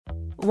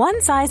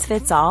One size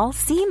fits all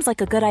seems like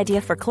a good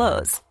idea for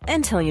clothes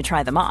until you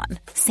try them on.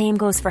 Same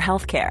goes for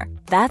healthcare.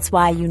 That's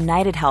why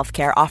United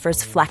Healthcare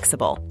offers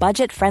flexible,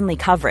 budget-friendly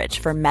coverage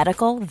for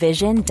medical,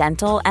 vision,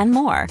 dental, and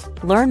more.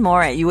 Learn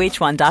more at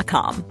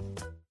uh1.com.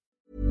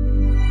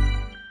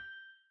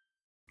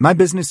 My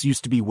business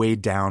used to be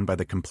weighed down by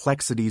the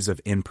complexities of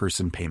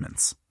in-person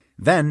payments.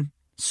 Then,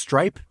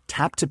 Stripe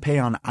Tap to Pay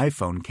on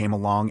iPhone came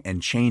along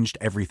and changed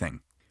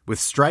everything. With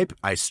Stripe,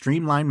 I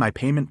streamlined my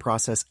payment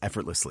process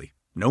effortlessly.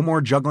 No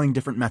more juggling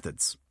different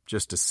methods.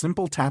 Just a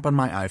simple tap on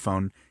my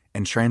iPhone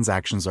and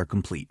transactions are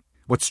complete.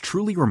 What's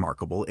truly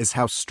remarkable is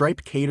how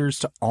Stripe caters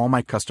to all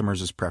my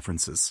customers'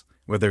 preferences.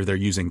 Whether they're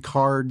using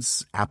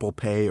cards, Apple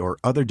Pay, or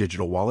other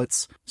digital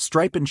wallets,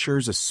 Stripe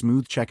ensures a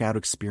smooth checkout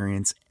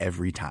experience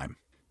every time.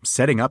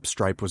 Setting up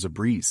Stripe was a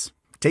breeze,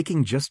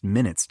 taking just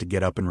minutes to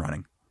get up and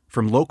running.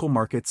 From local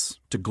markets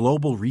to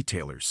global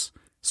retailers,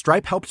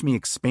 Stripe helped me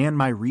expand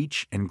my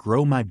reach and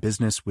grow my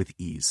business with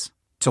ease.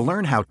 To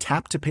learn how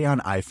Tap to Pay on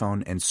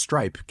iPhone and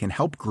Stripe can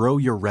help grow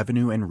your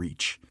revenue and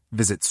reach,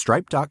 visit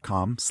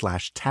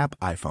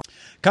stripe.com/tapiphone.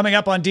 Coming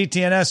up on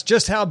DTNS,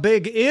 just how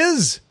big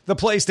is the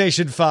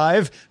PlayStation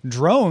 5?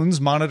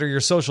 Drones monitor your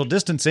social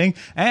distancing,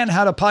 and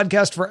how to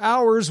podcast for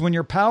hours when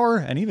your power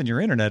and even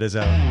your internet is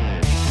out.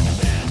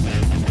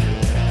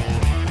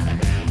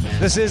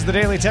 This is the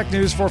Daily Tech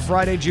News for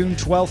Friday, June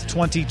 12th,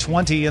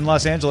 2020 in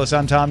Los Angeles.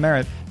 I'm Tom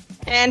Merritt.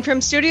 And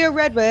from Studio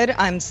Redwood,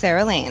 I'm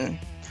Sarah Lane.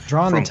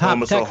 Drawing the top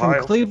Columbus, tech Ohio.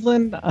 from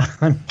Cleveland.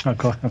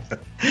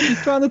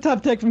 Drawing the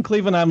top tech from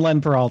Cleveland, I'm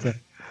Len Peralta.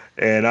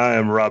 And I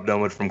am Rob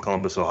Dunwood from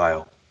Columbus,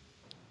 Ohio.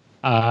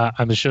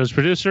 I'm the show's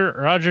producer,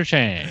 Roger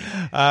Chang.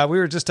 We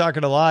were just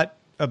talking a lot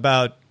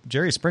about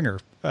Jerry Springer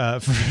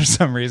for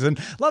some reason.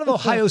 A lot of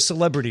Ohio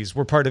celebrities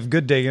were part of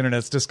Good Day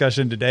Internet's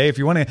discussion today. If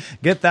you want to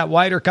get that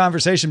wider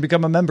conversation,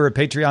 become a member at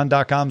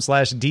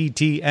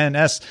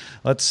patreon.com/DTNS.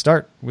 Let's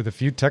start with a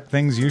few tech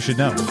things you should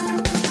know.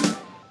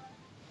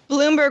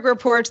 Bloomberg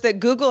reports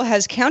that Google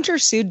has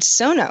countersued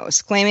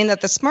Sonos, claiming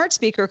that the smart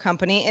speaker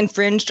company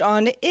infringed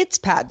on its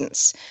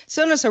patents.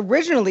 Sonos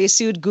originally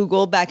sued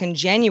Google back in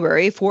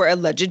January for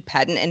alleged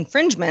patent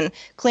infringement,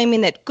 claiming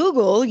that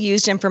Google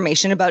used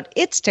information about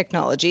its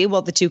technology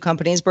while the two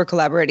companies were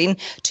collaborating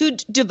to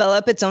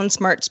develop its own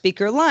smart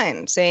speaker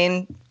line,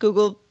 saying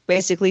Google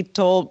basically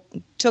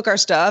took our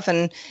stuff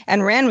and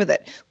ran with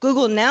it.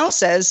 Google now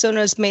says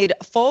Sonos made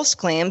false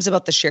claims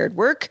about the shared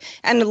work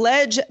and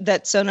allege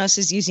that Sonos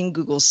is using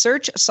Google's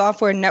search,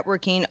 software,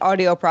 networking,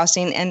 audio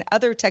processing, and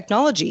other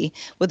technology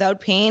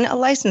without paying a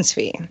license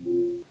fee.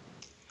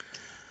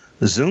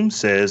 Zoom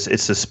says it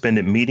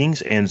suspended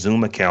meetings and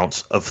Zoom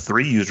accounts of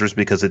 3 users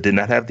because it did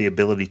not have the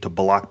ability to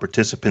block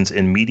participants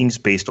in meetings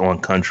based on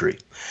country.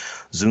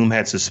 Zoom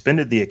had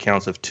suspended the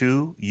accounts of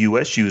 2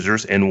 U.S.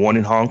 users and 1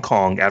 in Hong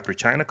Kong after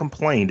China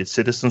complained its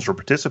citizens were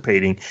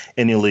participating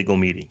in illegal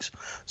meetings.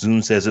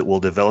 Zoom says it will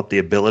develop the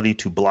ability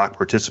to block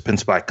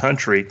participants by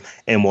country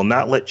and will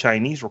not let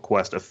Chinese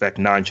requests affect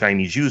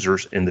non-Chinese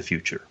users in the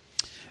future.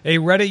 A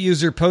Reddit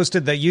user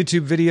posted that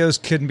YouTube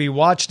videos can be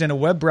watched in a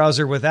web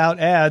browser without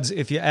ads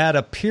if you add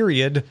a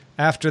period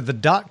after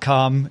the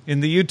 .com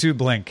in the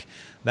YouTube link.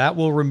 That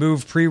will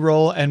remove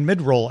pre-roll and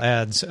mid-roll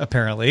ads,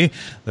 apparently.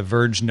 The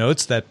Verge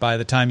notes that by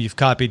the time you've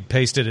copied,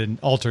 pasted, and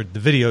altered the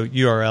video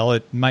URL,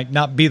 it might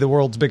not be the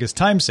world's biggest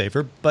time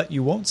saver, but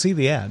you won't see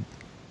the ad.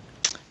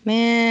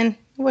 Man,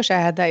 I wish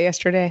I had that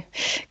yesterday,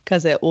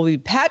 because it will be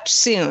patched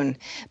soon.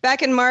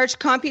 Back in March,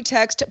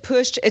 Computext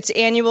pushed its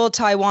annual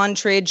Taiwan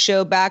trade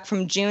show back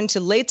from June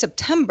to late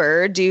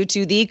September due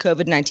to the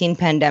COVID-19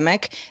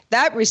 pandemic.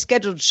 That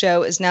rescheduled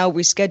show is now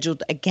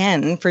rescheduled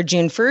again for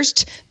June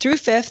 1st through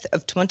 5th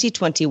of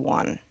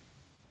 2021.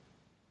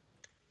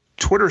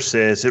 Twitter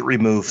says it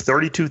removed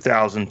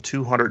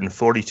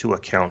 32,242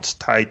 accounts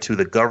tied to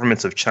the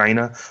governments of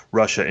China,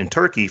 Russia, and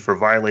Turkey for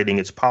violating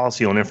its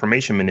policy on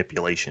information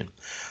manipulation.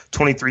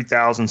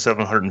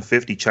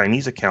 23,750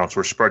 Chinese accounts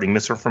were spreading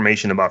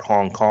misinformation about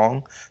Hong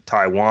Kong,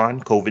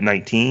 Taiwan,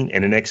 COVID-19,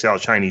 and an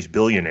exiled Chinese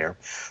billionaire.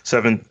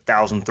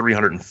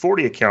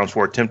 7,340 accounts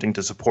were attempting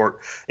to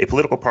support a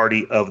political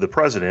party of the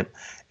president,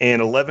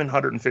 and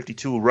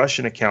 1,152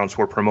 Russian accounts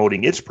were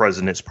promoting its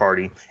president's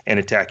party and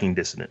attacking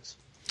dissidents.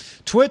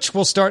 Twitch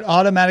will start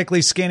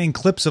automatically scanning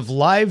clips of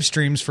live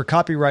streams for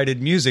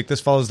copyrighted music. This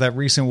follows that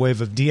recent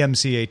wave of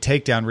DMCA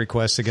takedown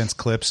requests against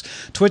clips.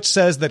 Twitch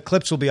says that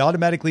clips will be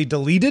automatically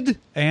deleted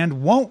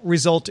and won't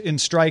result in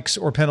strikes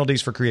or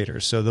penalties for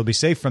creators, so they'll be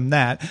safe from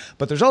that.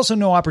 But there's also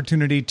no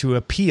opportunity to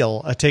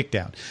appeal a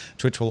takedown.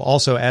 Twitch will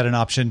also add an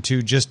option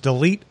to just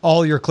delete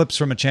all your clips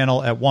from a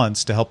channel at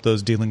once to help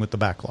those dealing with the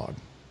backlog.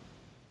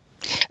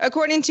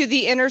 According to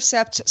The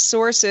Intercept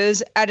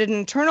sources, at an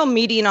internal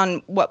meeting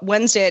on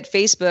Wednesday at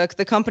Facebook,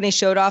 the company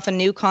showed off a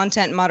new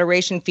content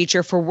moderation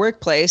feature for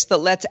Workplace that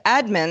lets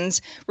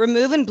admins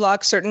remove and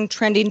block certain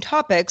trending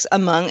topics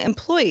among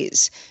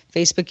employees.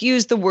 Facebook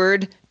used the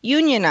word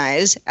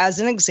unionize as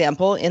an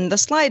example in the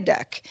slide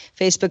deck.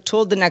 Facebook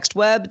told The Next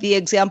Web the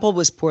example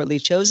was poorly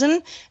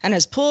chosen and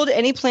has pulled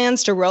any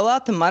plans to roll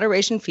out the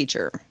moderation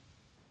feature.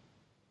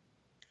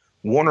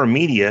 Warner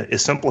Media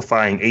is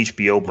simplifying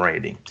HBO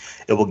branding.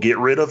 It will get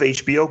rid of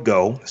HBO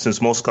Go, since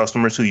most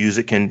customers who use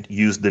it can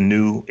use the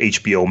new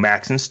HBO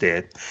Max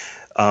instead.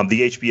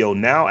 The HBO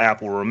Now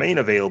app will remain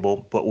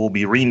available, but will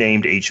be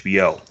renamed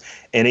HBO.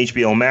 And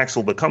HBO Max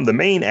will become the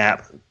main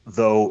app,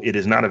 though it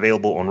is not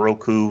available on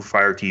Roku,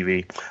 Fire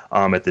TV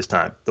at this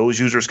time. Those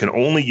users can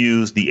only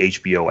use the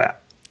HBO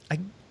app. I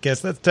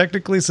guess that's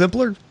technically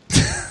simpler.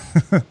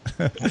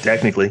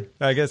 Technically.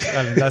 I guess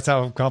that's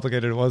how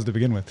complicated it was to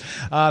begin with.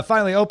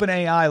 Finally,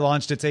 OpenAI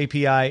launched its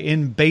API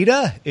in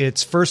beta,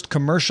 its first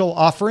commercial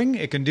offering.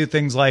 It can do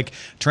things like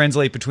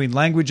translate between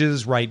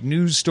languages, write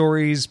news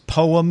stories,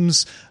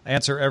 poems,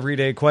 answer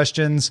everyday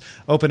questions.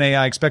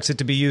 OpenAI expects it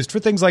to be used for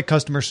things like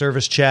customer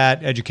service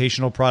chat,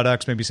 educational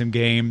products, maybe some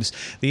games.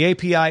 The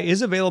API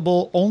is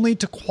available only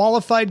to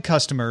qualified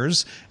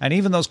customers, and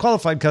even those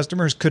qualified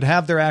customers could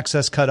have their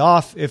access cut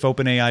off if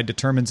OpenAI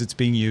determines it's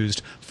being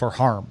used for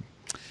harm.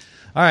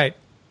 All right.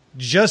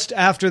 Just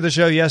after the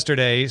show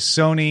yesterday,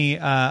 Sony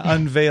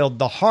unveiled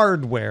the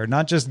hardware,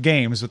 not just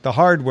games, but the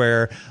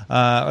hardware,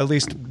 at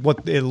least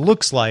what it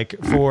looks like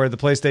for the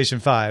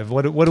PlayStation 5.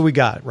 What do we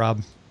got,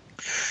 Rob?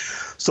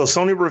 So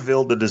Sony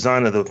revealed the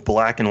design of the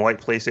black and white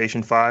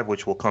PlayStation 5,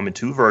 which will come in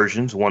two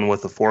versions, one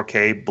with a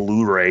 4K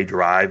Blu-ray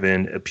drive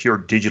and a pure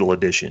digital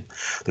edition.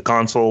 The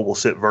console will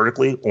sit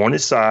vertically on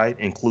its side,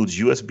 includes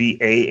USB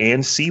A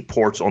and C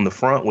ports on the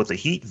front with a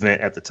heat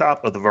vent at the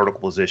top of the vertical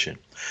position.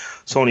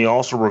 Sony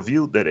also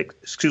revealed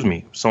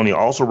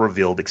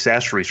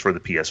accessories for the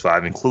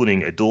PS5,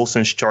 including a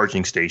DualSense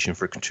charging station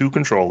for 2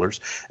 controllers,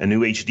 a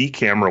new HD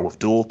camera with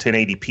dual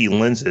 1080p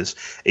lenses,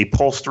 a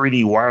Pulse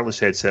 3D wireless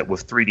headset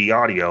with 3D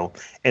audio,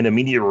 and a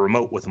media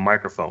remote with a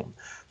microphone.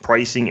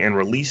 Pricing and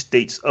release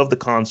dates of the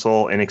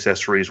console and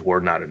accessories were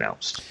not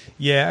announced.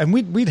 Yeah, and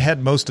we'd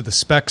had most of the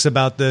specs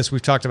about this.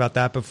 We've talked about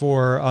that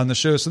before on the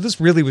show. So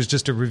this really was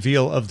just a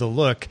reveal of the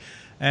look.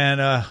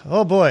 And,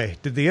 oh boy,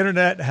 did the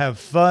internet have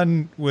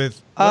fun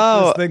with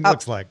what this thing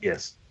looks like.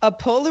 Yes. A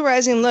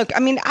polarizing look.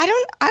 I mean, I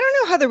don't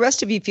know how the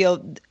rest of you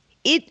feel.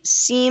 It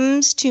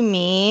seems to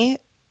me,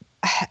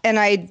 and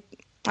I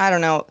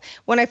don't know.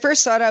 When I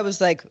first saw it, I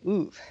was like,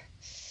 ooh,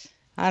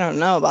 I don't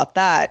know about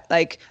that.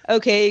 Like,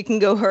 okay, you can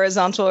go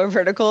horizontal or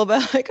vertical,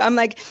 but I'm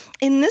like,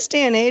 in this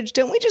day and age,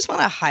 don't we just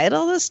want to hide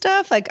all this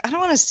stuff? Like, I don't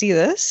want to see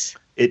this.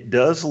 It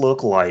does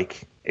look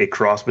like a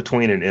cross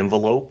between an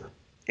envelope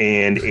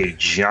and a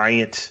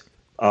giant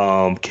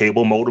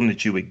cable modem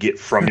that you would get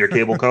from your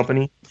cable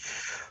company.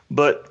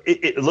 But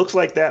it looks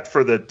like that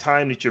for the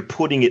time that you're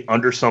putting it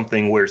under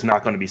something where it's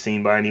not going to be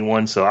seen by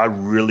anyone. So I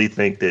really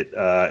think that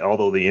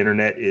although the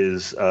internet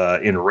is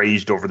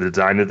enraged over the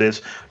design of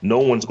this, no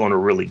one's going to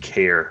really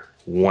care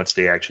once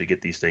they actually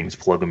get these things,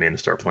 plug them in, and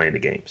start playing the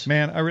games.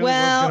 Man, I really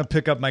was going to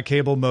pick up my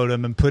cable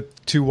modem and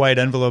put 2 white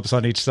envelopes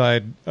on each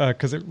side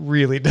because it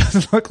really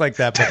does look like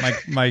that,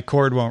 but my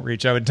cord won't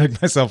reach. I would take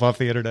myself off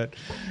the internet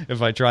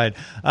if I tried.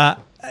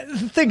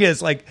 The thing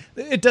is, like,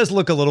 it does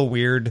look a little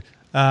weird.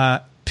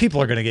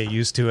 People are going to get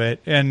used to it,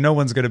 and no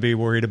one's going to be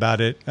worried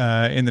about it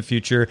in the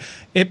future.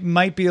 It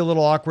might be a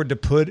little awkward to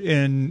put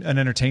in an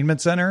entertainment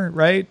center,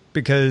 right?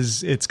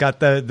 Because it's got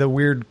the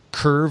weird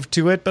curve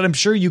to it, but I'm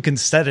sure you can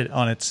set it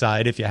on its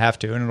side if you have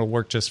to, and it'll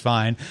work just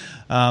fine.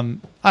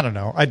 I don't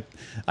know.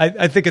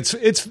 I think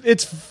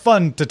it's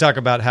fun to talk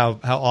about how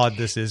odd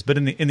this is, but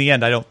in the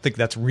end, I don't think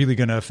that's really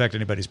going to affect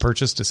anybody's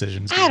purchase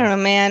decisions. I don't know,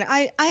 man.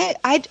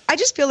 I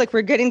just feel like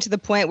we're getting to the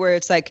point where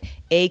it's like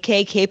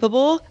AK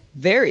capable.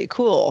 Very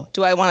cool.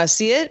 Do I want to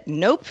see it?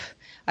 Nope,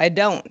 I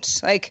don't.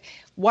 Like,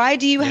 why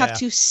do you have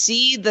to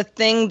see the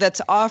thing that's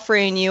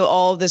offering you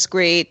all this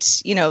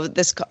great,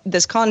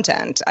 this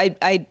content?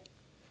 I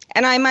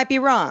might be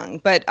wrong,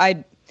 but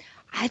I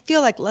feel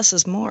like less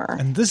is more.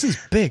 And this is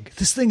big.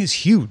 This thing is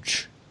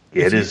huge.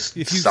 Yeah, it is.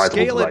 If you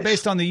scale it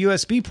based on the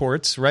USB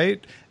ports,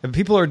 right? And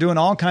people are doing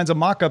all kinds of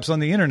mock-ups on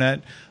the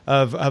internet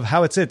of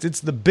how it sits.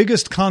 It's the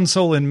biggest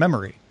console in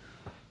memory.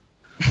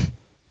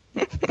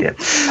 Yeah,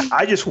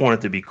 I just want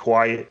it to be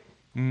quiet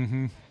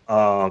and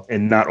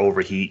not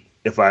overheat.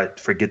 If I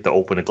forget to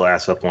open the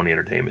glass up on the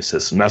entertainment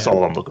system, that's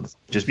all I'm looking for.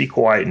 Just be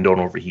quiet and don't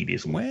overheat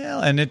easily.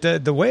 Well, and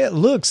the way it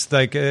looks,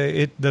 like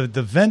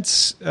the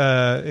vents,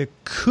 it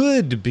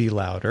could be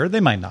louder. They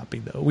might not be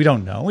though. We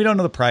don't know. We don't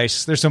know the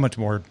price. There's so much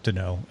more to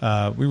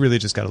know. We really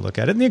just got to look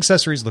at it, and the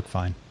accessories look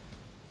fine.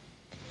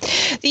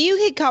 The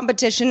UK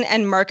Competition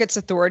and Markets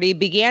Authority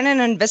began an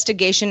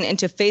investigation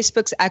into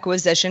Facebook's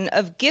acquisition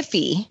of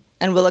Giphy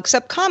and will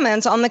accept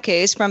comments on the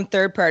case from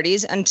third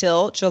parties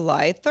until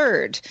July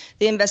 3rd.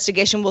 The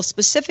investigation will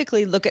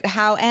specifically look at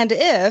how and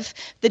if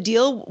the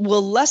deal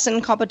will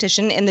lessen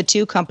competition in the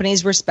two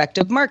companies'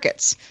 respective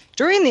markets.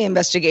 During the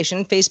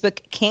investigation,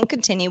 Facebook can't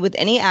continue with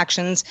any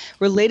actions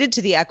related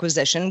to the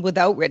acquisition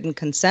without written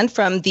consent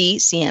from the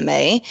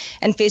CMA.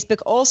 And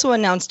Facebook also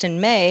announced in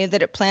May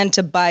that it planned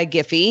to buy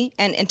Giphy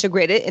and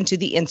integrate it into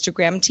the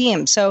Instagram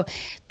team. So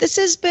this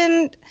has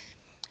been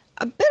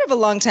a bit of a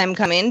long time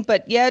coming,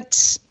 but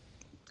yet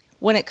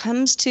when it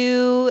comes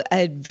to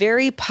a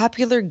very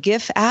popular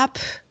GIF app,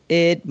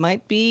 it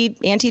might be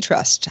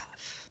antitrust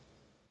stuff.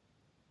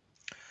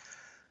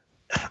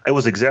 It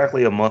was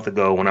exactly a month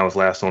ago when I was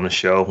last on the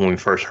show when we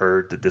first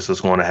heard that this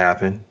was going to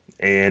happen.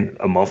 And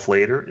a month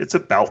later, it's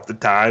about the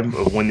time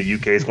of when the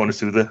UK is going to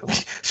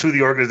sue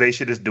the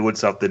organization that's doing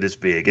something this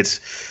big. It's,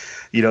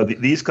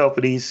 these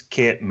companies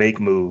can't make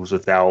moves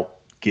without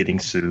getting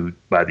sued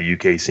by the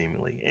UK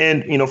seemingly.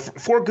 And,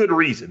 for good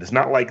reason. It's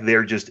not like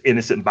they're just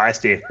innocent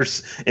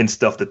bystanders and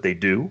stuff that they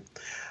do.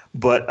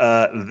 But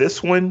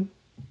this one,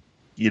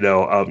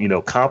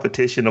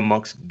 competition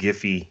amongst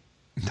Giphy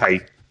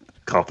type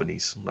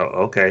companies. Oh,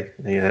 okay.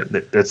 Yeah,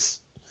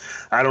 that's.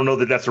 I don't know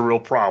that that's a real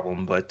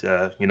problem, but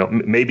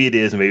maybe it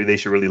is. Maybe they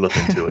should really look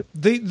into it.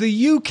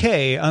 The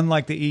UK,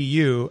 unlike the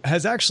EU,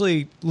 has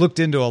actually looked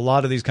into a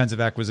lot of these kinds of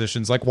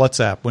acquisitions, like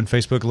WhatsApp, when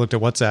Facebook looked at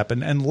WhatsApp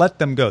and let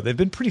them go. They've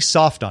been pretty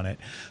soft on it.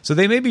 So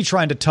they may be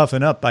trying to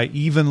toughen up by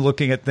even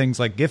looking at things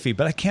like Giphy,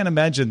 but I can't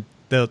imagine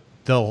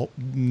they'll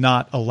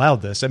not allow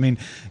this. I mean,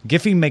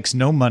 Giphy makes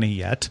no money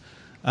yet.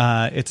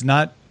 It's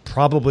not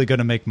probably going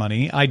to make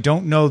money. I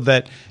don't know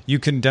that you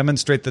can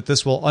demonstrate that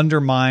this will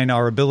undermine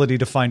our ability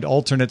to find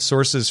alternate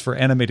sources for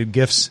animated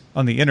GIFs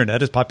on the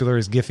internet, as popular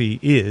as Giphy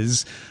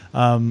is.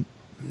 Not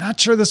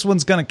sure this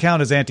one's going to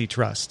count as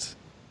antitrust.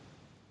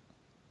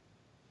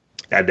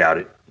 I doubt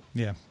it.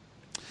 Yeah.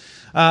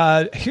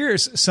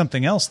 Here's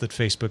something else that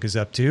Facebook is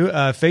up to.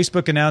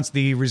 Facebook announced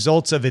the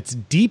results of its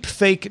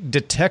Deepfake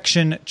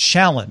Detection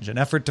Challenge, an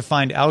effort to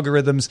find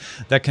algorithms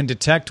that can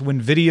detect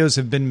when videos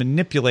have been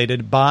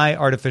manipulated by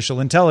artificial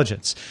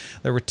intelligence.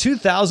 There were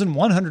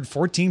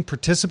 2,114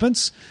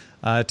 participants.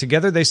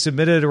 Together, they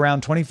submitted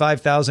around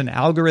 25,000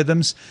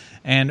 algorithms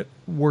and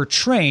were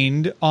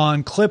trained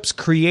on clips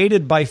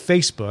created by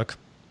Facebook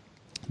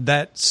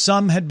that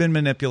some had been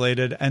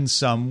manipulated and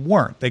some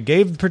weren't. They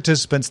gave the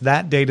participants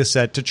that data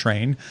set to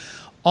train.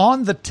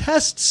 On the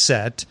test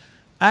set,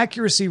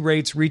 accuracy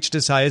rates reached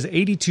as high as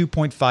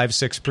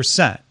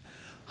 82.56%.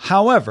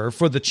 However,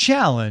 for the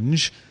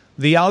challenge,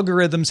 the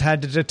algorithms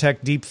had to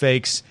detect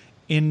deepfakes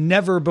in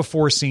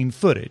never-before-seen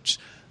footage.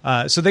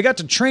 So they got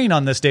to train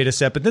on this data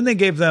set, but then they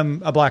gave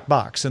them a black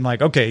box and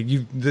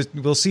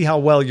we'll see how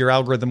well your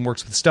algorithm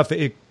works with stuff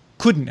it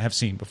couldn't have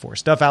seen before,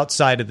 stuff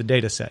outside of the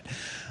data set.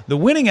 The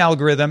winning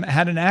algorithm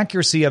had an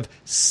accuracy of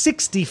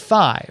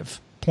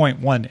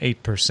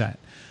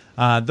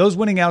 65.18%. Those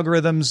winning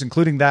algorithms,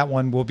 including that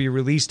one, will be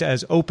released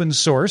as open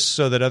source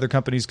so that other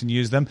companies can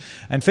use them.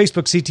 And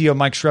Facebook CTO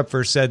Mike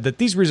Schrepfer said that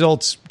these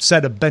results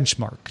set a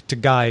benchmark to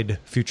guide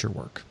future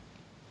work.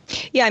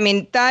 Yeah, I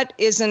mean, that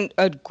isn't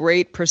a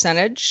great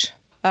percentage.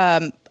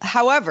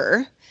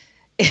 However,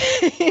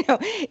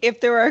 if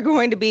there are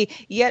going to be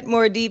yet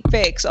more deep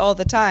fakes all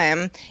the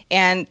time,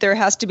 and there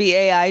has to be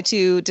AI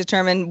to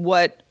determine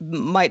what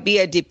might be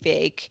a deep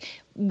fake,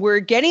 we're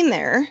getting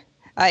there.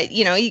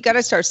 You got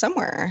to start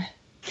somewhere.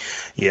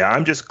 Yeah,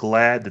 I'm just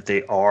glad that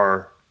they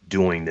are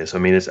doing this. I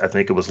mean, I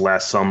think it was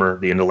the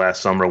end of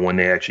last summer, when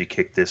they actually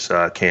kicked this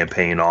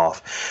campaign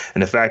off.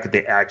 And the fact that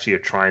they actually are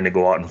trying to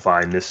go out and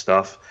find this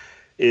stuff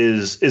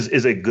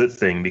is a good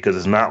thing, because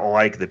it's not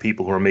like the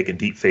people who are making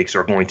deep fakes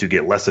are going to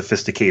get less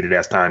sophisticated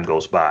as time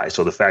goes by.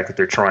 So the fact that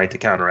they're trying to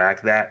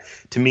counteract that,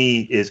 to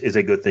me, is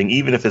a good thing,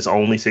 even if it's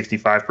only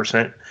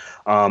 65%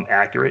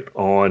 accurate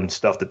on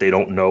stuff that they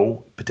don't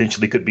know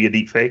potentially could be a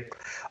deep fake.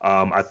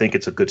 I think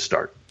it's a good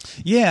start.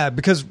 Yeah,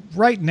 because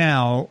right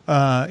now,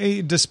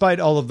 despite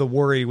all of the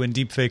worry when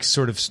deepfakes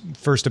sort of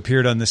first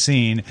appeared on the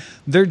scene,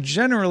 they're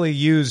generally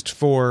used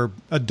for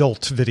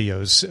adult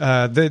videos.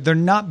 They're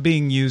not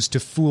being used to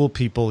fool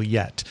people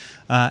yet.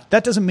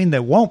 That doesn't mean they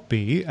won't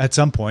be at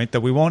some point,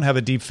 that we won't have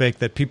a deepfake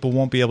that people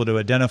won't be able to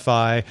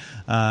identify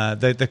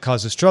that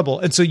causes trouble.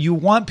 And so you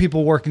want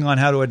people working on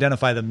how to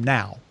identify them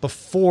now,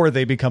 before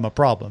they become a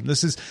problem.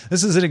 This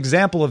is an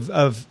example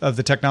of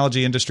the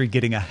technology industry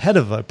getting ahead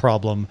of a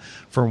problem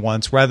for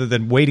once, rather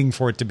than waiting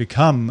for it to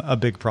become a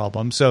big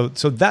problem. So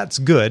that's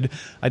good.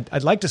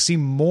 I'd like to see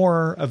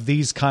more of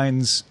these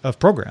kinds of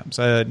programs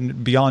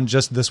beyond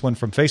just this one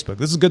from Facebook.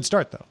 This is a good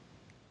start, though.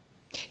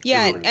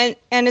 Yeah,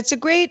 and it's a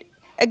great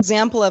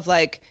example of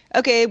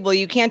okay, well,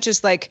 you can't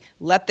just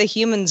let the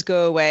humans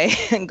go away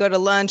and go to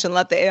lunch and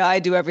let the AI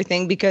do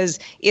everything, because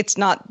it's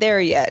not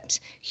there yet.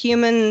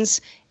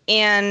 Humans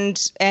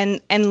and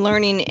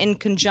learning in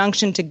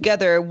conjunction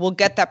together will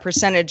get that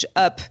percentage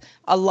up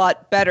a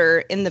lot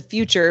better in the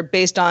future,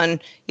 based on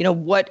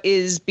what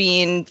is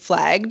being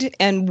flagged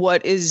and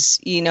what is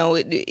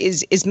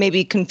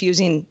maybe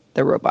confusing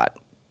the robot.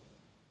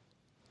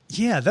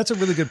 Yeah, that's a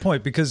really good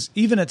point, because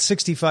even at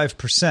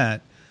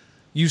 65%,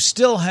 you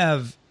still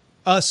have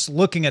us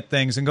looking at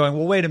things and going,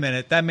 well, wait a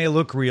minute, that may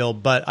look real,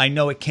 but I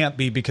know it can't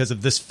be because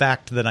of this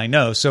fact that I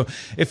know. So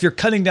if you're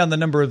cutting down the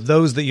number of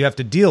those that you have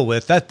to deal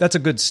with, that's a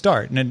good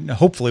start, and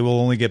hopefully we'll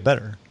only get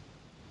better.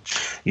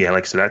 Yeah,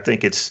 like I said, I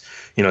think it's,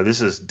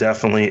 this is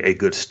definitely a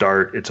good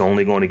start. It's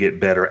only going to get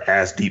better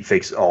as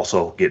deepfakes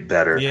also get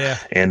better. Yeah.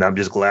 And I'm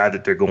just glad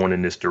that they're going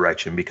in this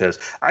direction, because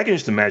I can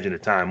just imagine a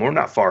time, we're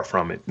not far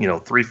from it,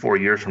 3-4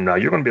 years from now,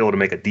 you're going to be able to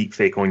make a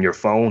deepfake on your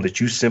phone that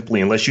you simply,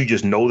 unless you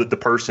just know that the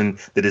person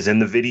that is in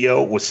the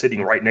video was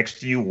sitting right next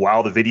to you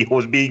while the video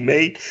was being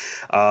made,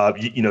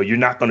 you're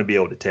not going to be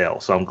able to tell.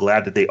 So I'm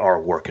glad that they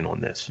are working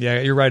on this. Yeah,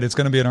 you're right. It's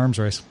going to be an arms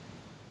race.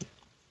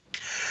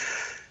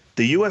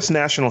 The U.S.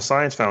 National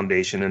Science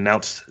Foundation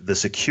announced the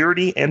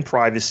security and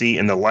privacy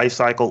in the life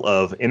cycle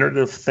of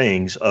Internet of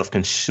Things of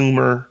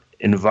consumer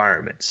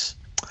environments,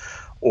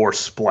 or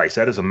SPLICE.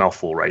 That is a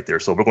mouthful right there.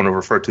 So we're going to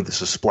refer to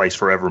this as SPLICE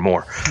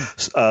forevermore.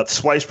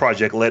 SPLICE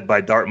project led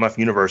by Dartmouth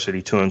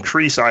University to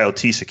increase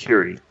IoT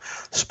security.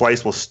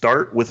 SPLICE will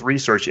start with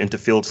research into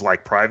fields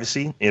like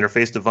privacy,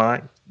 interface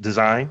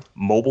design,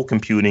 mobile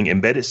computing,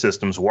 embedded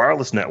systems,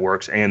 wireless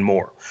networks, and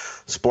more.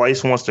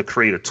 SPLICE wants to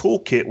create a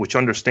toolkit which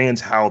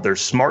understands how their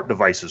smart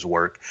devices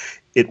work.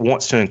 It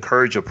wants to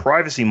encourage a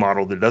privacy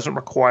model that doesn't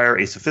require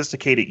a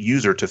sophisticated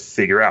user to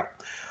figure out.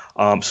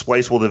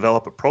 SPLICE will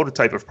develop a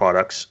prototype of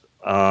products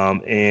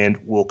and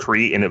will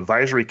create an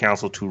advisory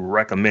council to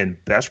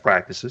recommend best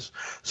practices.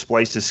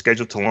 SPLICE is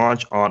scheduled to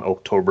launch on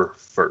October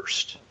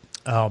 1st.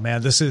 Oh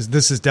man, this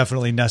is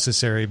definitely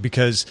necessary,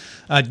 because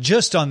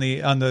just on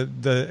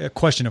the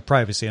question of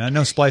privacy, and I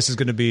know SPLICE is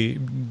going to be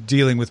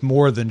dealing with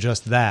more than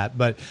just that,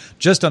 but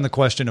just on the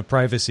question of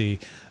privacy,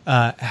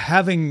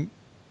 having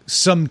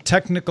some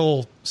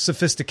technical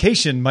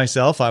sophistication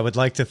myself, I would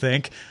like to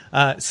think,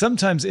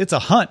 sometimes it's a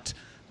hunt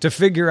to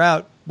figure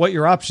out what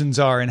your options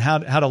are and how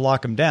to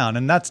lock them down.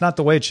 And that's not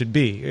the way it should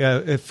be.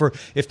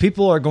 If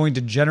people are going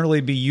to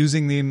generally be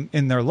using them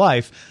in their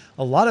life,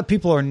 a lot of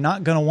people are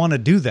not going to want to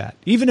do that.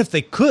 Even if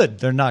they could,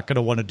 they're not going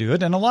to want to do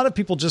it. And a lot of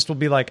people just will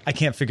be like, I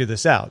can't figure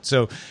this out.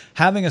 So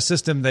having a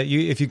system that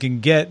if you can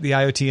get the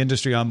IoT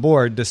industry on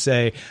board to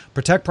say,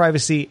 protect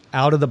privacy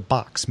out of the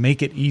box,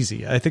 make it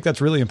easy. I think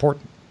that's really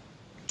important.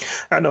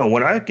 I know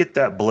when I get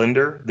that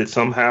blender that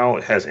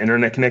somehow has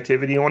internet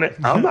connectivity on it,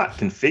 I'm not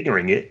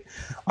configuring it.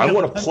 I'm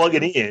going to plug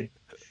it in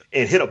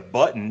and hit a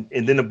button,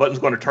 and then the button's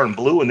going to turn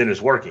blue, and then it's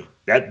working.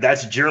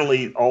 That's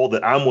generally all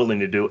that I'm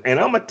willing to do. And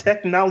I'm a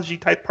technology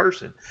type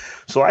person.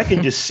 So I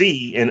can just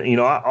see, and,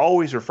 I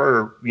always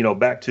refer,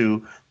 back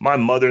to my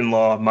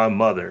mother-in-law, my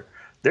mother.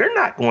 They're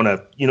not going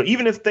to,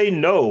 even if they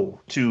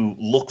know to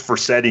look for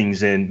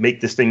settings and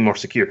make this thing more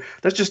secure,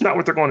 that's just not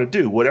what they're going to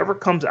do. Whatever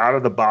comes out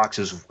of the box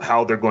is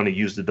how they're going to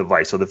use the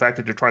device. So the fact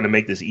that they're trying to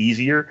make this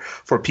easier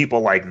for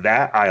people like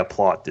that, I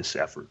applaud this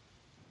effort.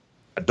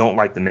 I don't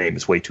like the name.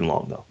 It's way too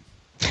long, though.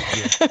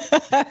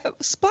 Yeah.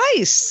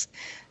 SPLICE.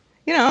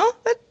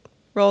 That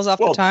rolls off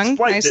the tongue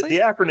nicely. The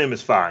acronym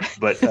is fine,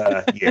 but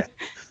yeah.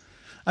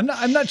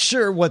 I'm not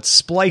sure what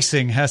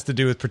splicing has to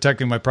do with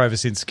protecting my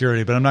privacy and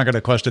security, but I'm not going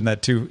to question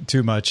that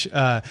too much.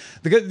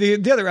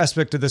 The other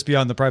aspect of this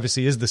beyond the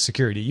privacy is the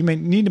security. You may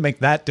need to make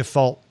that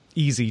default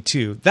easy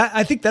too.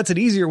 I think that's an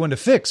easier one to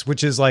fix,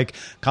 which is like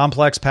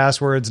complex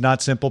passwords,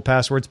 not simple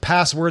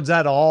passwords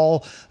at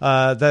all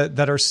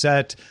that are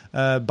set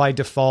by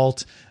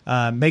default.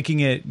 Making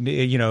it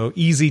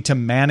easy to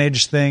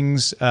manage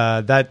things.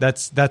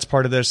 That's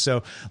part of this.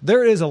 So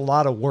there is a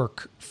lot of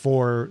work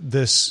for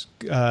this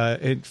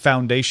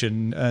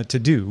foundation to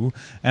do,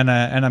 and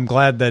I'm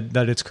glad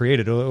that it's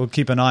created. We'll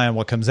keep an eye on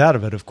what comes out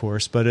of it, of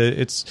course, but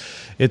it's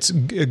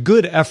a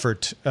good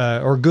effort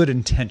or good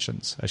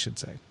intentions, I should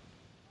say.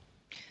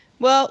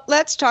 Well,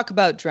 let's talk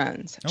about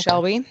drones,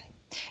 shall we?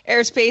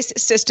 Airspace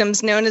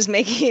Systems, known as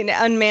making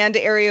unmanned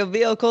aerial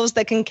vehicles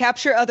that can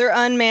capture other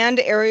unmanned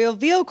aerial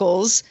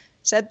vehicles,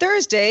 said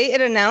Thursday it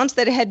announced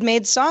that it had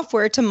made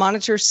software to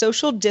monitor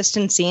social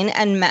distancing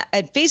and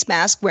face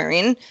mask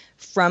wearing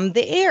from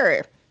the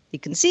air. You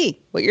can see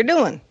what you're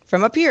doing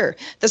from up here.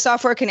 The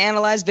software can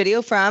analyze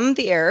video from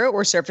the air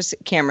or surface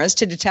cameras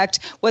to detect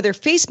whether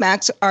face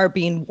masks are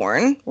being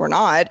worn or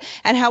not,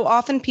 and how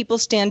often people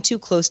stand too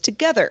close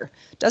together.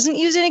 Doesn't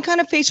use any kind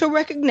of facial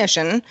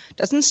recognition,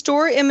 doesn't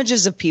store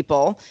images of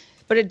people,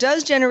 but it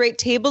does generate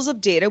tables of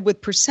data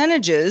with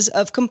percentages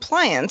of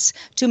compliance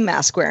to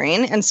mask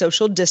wearing and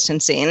social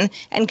distancing,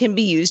 and can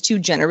be used to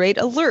generate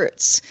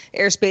alerts.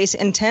 Airspace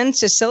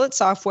intends to sell its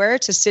software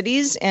to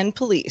cities and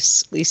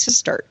police. Lisa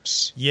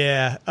starts.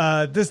 Yeah,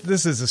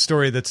 this is a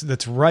story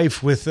that's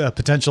rife with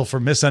potential for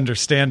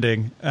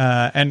misunderstanding,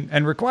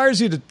 and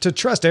requires you to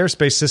trust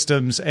Airspace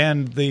Systems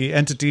and the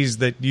entities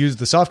that use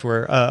the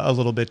software a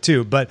little bit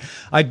too. But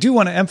I do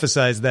want to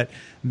emphasize that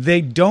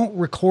they don't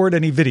record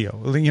any video.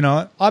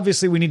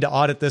 Obviously we need to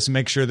audit this and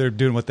make sure they're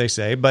doing what they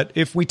say. But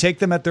if we take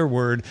them at their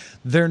word,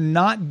 they're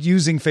not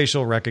using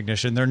facial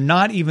recognition. They're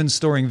not even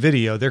storing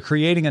video. They're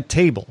creating a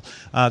table.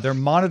 They're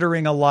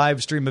monitoring a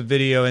live stream of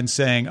video and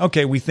saying,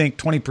 okay, we think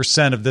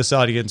 20% of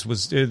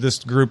this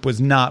group was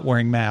not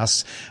wearing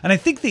masks. And I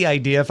think the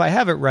idea, if I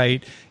have it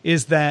right,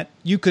 is that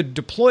you could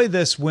deploy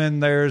this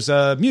when there's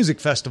a music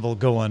festival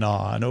going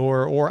on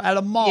or at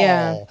a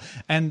mall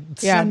and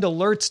send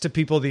alerts to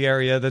people in the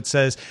area that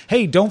says,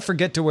 hey, don't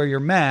forget to wear your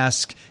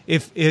mask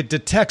if it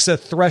detects a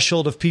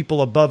threshold of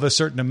people above a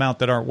certain amount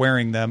that aren't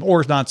wearing them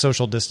or not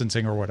social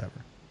distancing or whatever.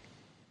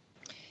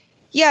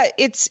 Yeah,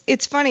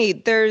 it's funny.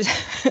 There's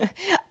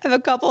I have a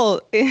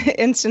couple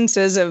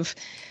instances of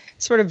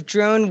sort of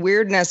drone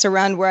weirdness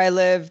around where I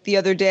live. The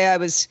other day I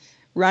was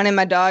running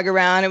my dog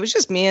around. It was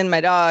just me and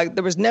my dog.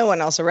 There was no one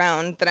else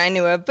around that I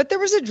knew of, but there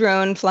was a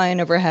drone flying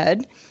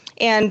overhead.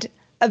 And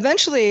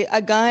eventually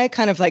a guy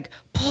kind of like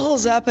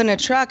pulls up in a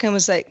truck and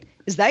was like,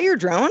 is that your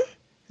drone?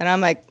 And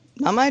I'm like,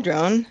 not my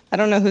drone. I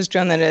don't know whose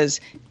drone that is.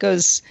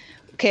 Goes,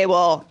 okay,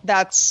 well,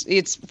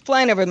 it's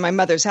flying over my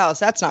mother's house.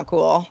 That's not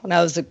cool. And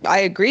I was like, I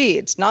agree.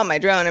 It's not my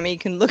drone. I mean, you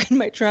can look in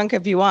my trunk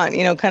if you want,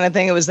 kind of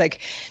thing. It was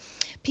like,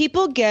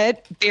 people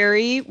get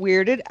very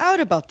weirded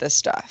out about this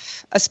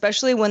stuff,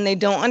 especially when they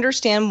don't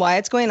understand why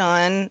it's going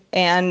on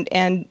and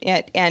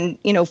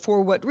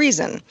for what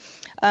reason.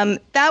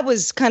 That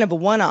was kind of a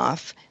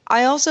one-off.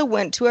 I also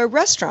went to a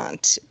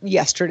restaurant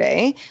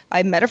yesterday.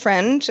 I met a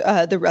friend.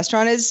 The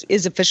restaurant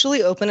is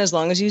officially open as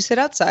long as you sit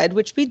outside,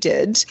 which we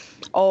did.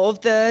 All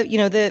of the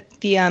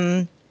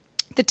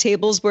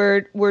tables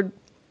were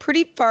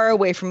pretty far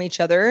away from each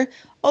other,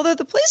 although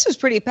the place was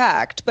pretty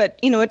packed, but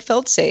it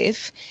felt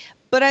safe.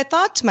 But I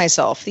thought to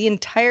myself the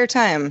entire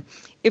time,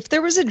 if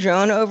there was a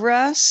drone over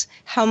us,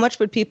 how much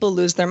would people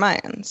lose their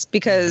minds?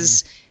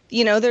 Because,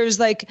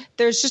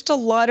 there's just a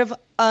lot of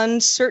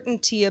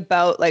uncertainty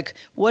about like,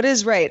 what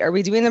is right? Are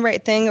we doing the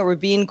right thing? Are we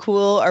being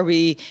cool? Are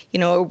we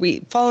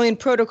following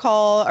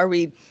protocol? Are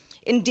we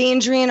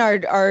endangering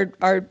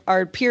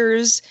our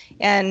peers?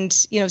 And,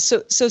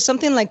 so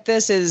something like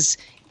this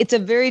it's a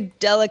very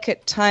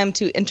delicate time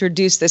to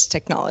introduce this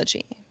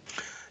technology.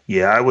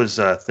 Yeah, I was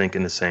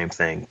thinking the same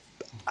thing.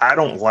 I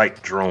don't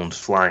like drones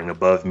flying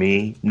above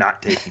me,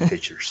 not taking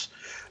pictures.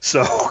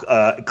 So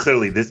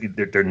clearly,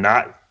 they're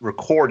not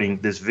recording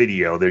this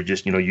video. They're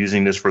just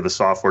using this for the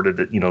software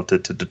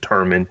to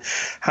determine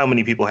how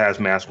many people has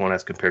masks on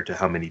as compared to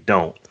how many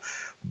don't.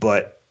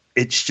 But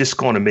it's just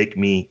going to make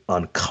me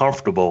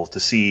uncomfortable to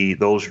see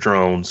those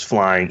drones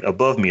flying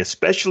above me,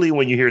 especially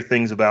when you hear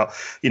things about,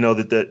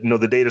 that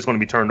the data is going to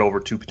be turned over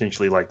to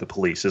potentially like the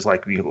police. It's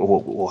like,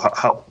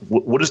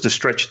 what is the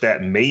stretch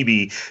that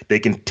maybe they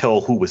can tell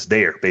who was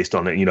there based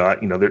on it?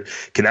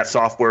 Can that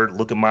software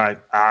look at my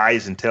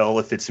eyes and tell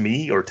if it's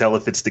me or tell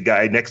if it's the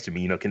guy next to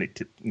me? Can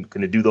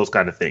it do those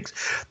kind of things?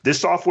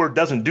 This software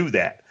doesn't do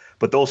that.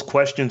 But those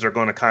questions are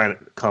going to kind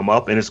of come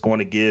up, and it's going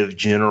to give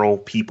general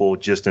people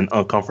just an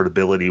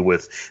uncomfortability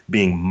with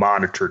being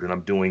monitored. And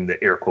I'm doing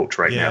the air quotes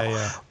right now.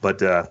 Yeah. But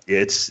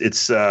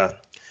it's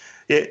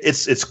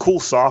cool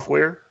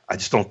software. I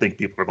just don't think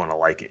people are going to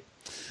like it.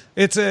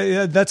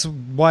 That's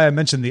why I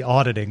mentioned the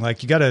auditing.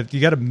 Like you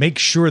gotta make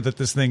sure that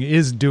this thing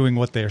is doing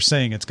what they're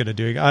saying it's going to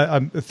do.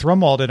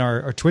 Thrumwald in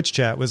our Twitch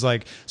chat was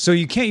like, so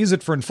you can't use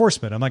it for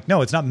enforcement. I'm like,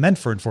 no, it's not meant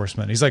for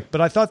enforcement. He's like, but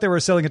I thought they were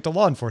selling it to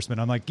law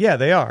enforcement. I'm like, yeah,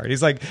 they are.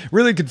 He's like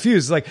really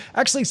confused. Like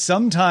actually,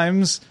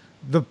 sometimes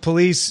the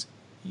police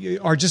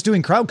are just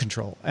doing crowd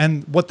control.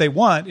 And what they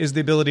want is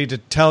the ability to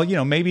tell,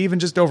 maybe even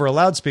just over a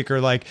loudspeaker,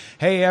 like,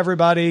 hey,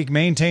 everybody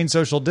maintain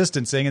social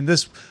distancing. And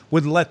this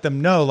would let them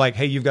know, like,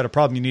 hey, you've got a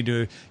problem.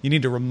 You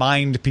need to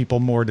remind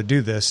people more to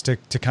do this to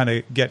kind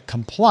of get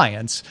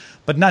compliance,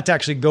 but not to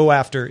actually go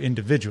after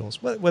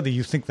individuals. Whether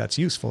you think that's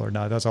useful or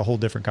not, that's a whole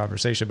different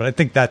conversation. But I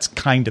think that's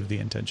kind of the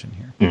intention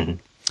here. Mm-hmm.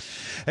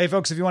 Hey,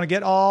 folks, if you want to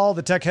get all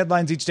the tech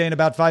headlines each day in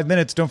about 5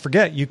 minutes, don't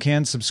forget you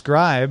can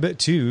subscribe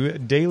to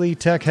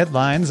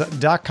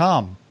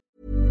dailytechheadlines.com.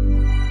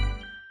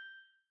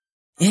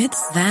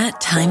 It's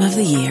that time of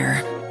the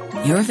year.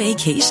 Your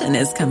vacation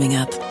is coming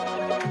up.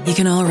 You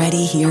can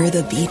already hear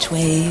the beach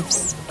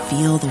waves,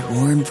 feel the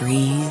warm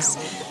breeze,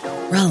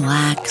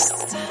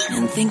 relax,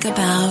 and think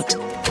about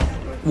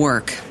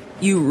work.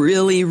 You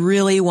really,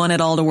 really want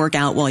it all to work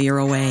out while you're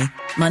away.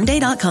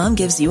 Monday.com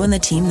gives you and the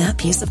team that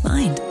peace of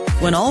mind.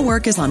 When all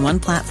work is on one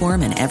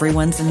platform and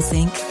everyone's in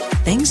sync,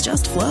 things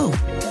just flow.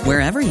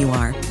 Wherever you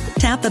are,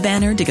 tap the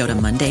banner to go to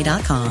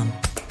Monday.com.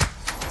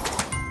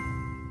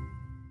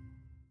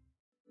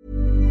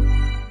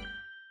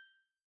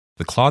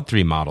 The Claude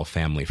 3 model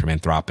family from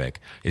Anthropic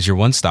is your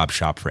one-stop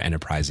shop for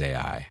enterprise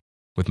AI.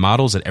 With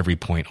models at every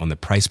point on the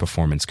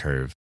price-performance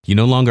curve, you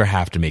no longer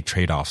have to make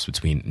trade-offs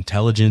between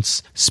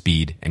intelligence,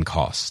 speed, and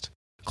cost.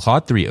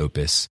 Claude 3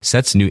 Opus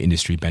sets new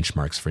industry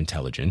benchmarks for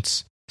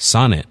intelligence.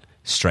 Sonnet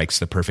strikes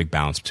the perfect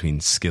balance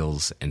between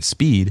skills and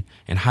speed,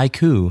 and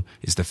Haiku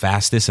is the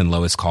fastest and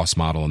lowest cost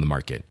model in the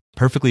market,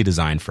 perfectly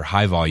designed for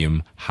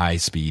high-volume,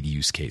 high-speed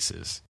use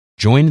cases.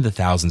 Join the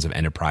thousands of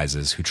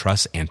enterprises who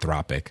trust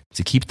Anthropic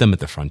to keep them at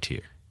the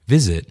frontier.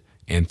 Visit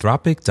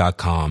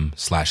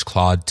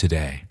anthropic.com/Claude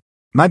today.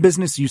 My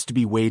business used to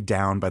be weighed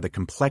down by the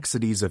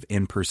complexities of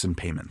in-person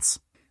payments.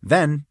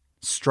 Then,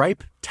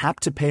 Stripe Tap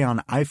to Pay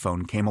on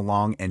iPhone came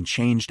along and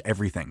changed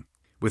everything.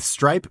 With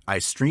Stripe, I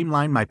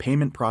streamlined my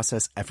payment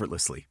process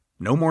effortlessly.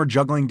 No more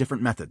juggling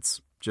different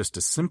methods. Just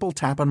a simple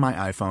tap on my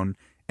iPhone,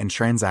 and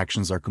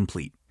transactions are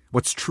complete.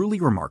 What's truly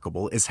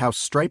remarkable is how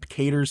Stripe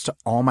caters to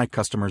all my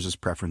customers'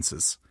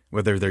 preferences.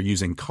 Whether they're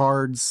using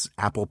cards,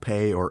 Apple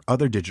Pay, or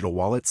other digital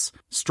wallets,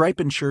 Stripe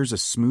ensures a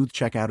smooth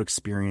checkout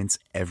experience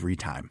every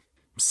time.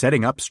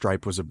 Setting up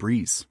Stripe was a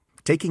breeze,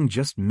 taking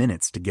just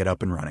minutes to get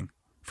up and running.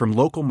 From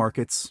local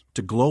markets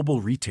to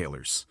global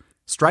retailers,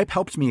 Stripe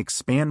helped me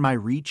expand my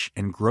reach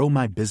and grow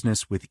my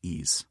business with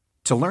ease.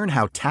 To learn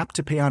how Tap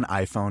to Pay on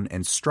iPhone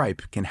and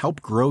Stripe can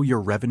help grow your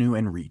revenue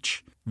and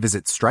reach,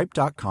 visit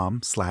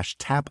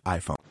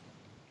stripe.com/tapiphone.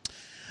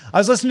 I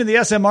was listening to the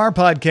SMR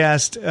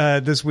podcast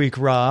this week,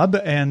 Rob,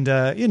 and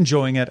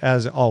enjoying it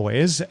as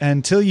always.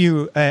 Until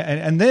you,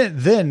 and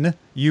then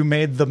you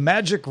made the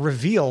magic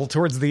reveal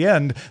towards the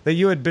end that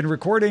you had been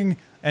recording,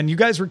 and you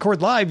guys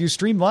record live, you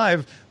stream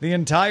live the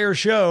entire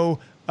show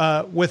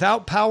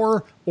without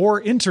power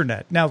or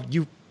internet. Now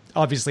you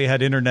obviously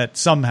had internet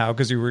somehow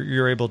because you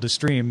were able to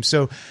stream.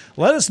 So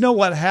let us know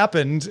what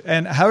happened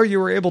and how you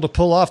were able to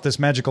pull off this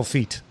magical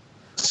feat.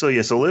 So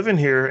living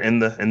here in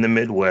the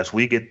Midwest,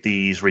 we get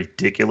these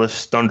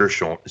ridiculous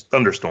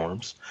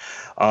thunderstorms.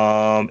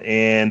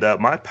 And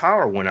my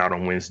power went out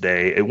on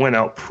Wednesday. It went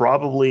out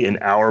probably an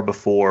hour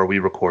before we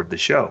record the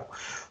show.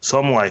 So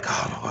I'm like,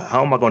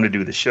 how am I going to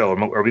do the show?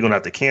 Are we going to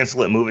have to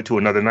cancel it, move it to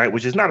another night,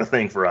 which is not a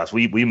thing for us.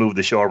 We move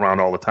the show around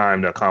all the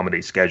time to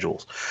accommodate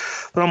schedules.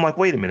 But I'm like,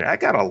 wait a minute, I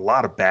got a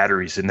lot of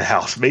batteries in the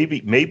house.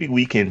 Maybe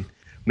we can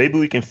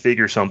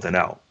figure something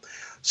out.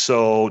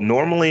 So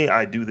normally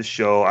I do the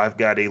show. I've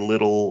got a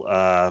little,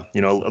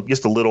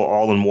 just a little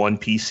all-in-one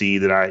PC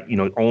that I,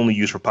 only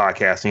use for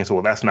podcasting. So,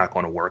 that's not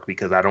going to work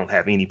because I don't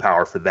have any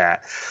power for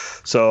that.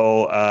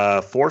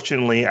 So,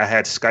 fortunately, I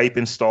had Skype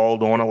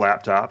installed on a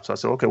laptop. So I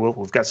said, okay, well,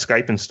 we've got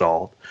Skype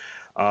installed.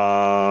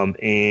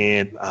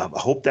 And I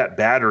hope that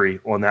battery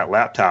on that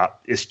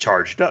laptop is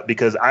charged up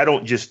because I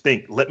don't just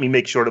think, let me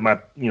make sure that my,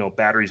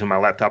 batteries in my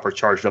laptop are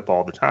charged up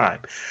all the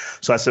time.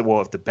 So I said, well,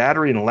 if the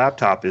battery in the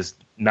laptop is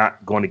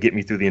not going to get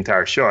me through the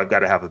entire show, I've got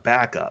to have a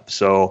backup.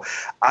 So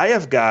I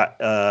have got,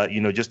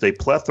 just a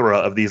plethora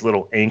of these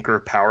little Anker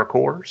power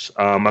cores.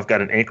 I've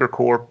got an Anker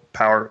Core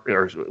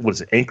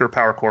Anker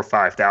Power Core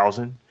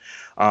 5000.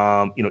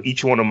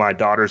 Each one of my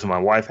daughters and my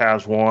wife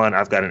has one.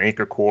 I've got an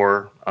Anker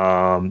Core,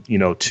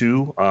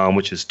 2,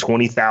 which is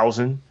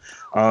 20,000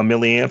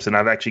 milliamps. And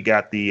I've actually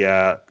got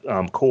the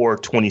Core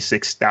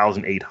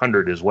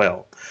 26,800 as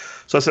well.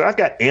 So I said, I've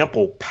got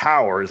ample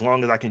power as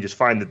long as I can just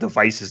find the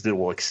devices that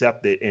will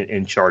accept it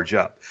and charge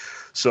up.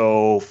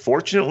 So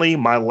fortunately,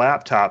 my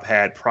laptop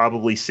had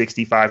probably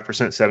 65%,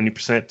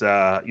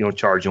 70%,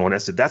 charge on it. I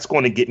said, that's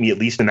going to get me at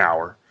least an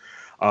hour.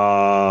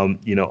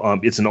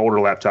 It's an older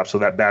laptop, so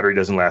that battery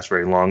doesn't last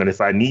very long. And if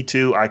I need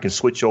to, I can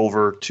switch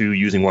over to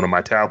using one of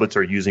my tablets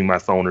or using my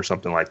phone or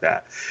something like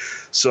that.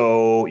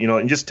 So,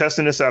 and just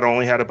testing this out, I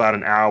only had about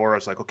an hour. I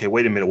was like, okay,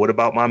 wait a minute. What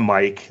about my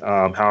mic?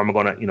 How am I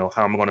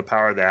going to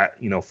power that?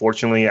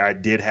 Fortunately, I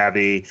did have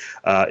an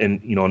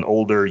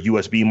older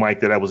USB mic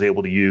that I was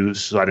able to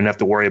use. So I didn't have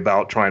to worry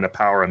about trying to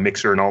power a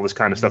mixer and all this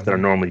kind of stuff that I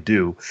normally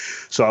do.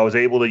 So I was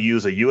able to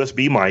use a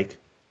USB mic,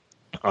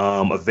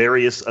 a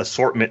various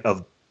assortment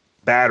of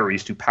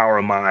batteries to power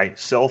my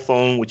cell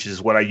phone, which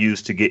is what I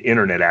use to get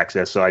internet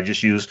access. So I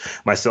just use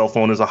my cell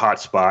phone as a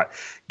hotspot,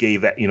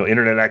 gave that,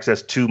 internet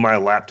access to my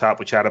laptop,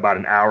 which had about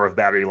an hour of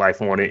battery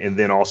life on it. And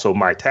then also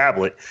my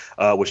tablet,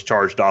 was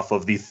charged off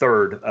of the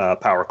third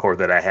power cord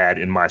that I had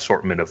in my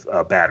assortment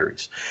of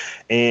batteries.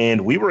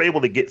 And we were able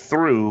to get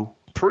through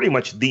pretty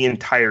much the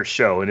entire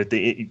show. And at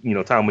the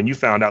time when you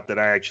found out that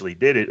I actually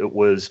did it, it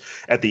was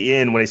at the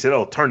end when they said,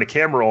 "Oh, turn the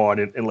camera on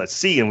and let's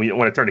see." And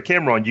when I turned the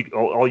camera on,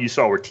 all you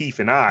saw were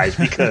teeth and eyes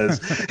because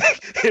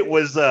it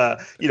was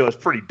it's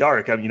pretty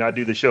dark. I mean, I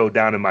do the show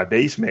down in my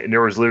basement and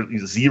there was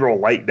literally zero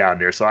light down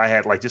there. So I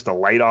had like just a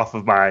light off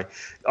of my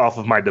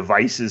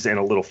devices and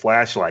a little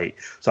flashlight.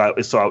 So I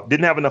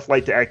didn't have enough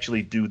light to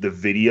actually do the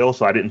video.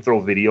 So I didn't throw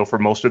video for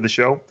most of the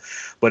show,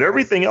 but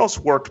everything else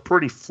worked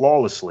pretty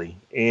flawlessly.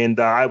 And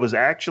I was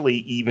actually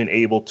even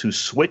able to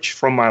switch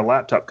from my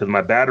laptop because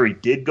my battery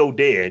did go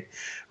dead.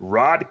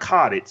 Rod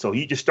caught it. So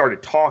he just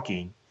started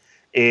talking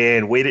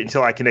and waited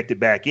until I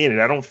connected back in.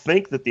 And I don't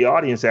think that the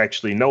audience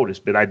actually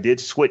noticed, but I did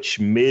switch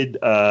mid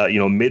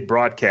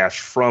broadcast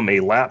from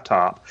a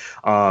laptop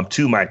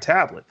to my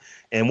tablet.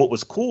 And what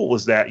was cool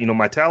was that,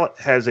 my tablet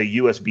has a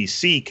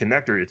USB-C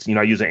connector. It's,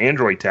 I use an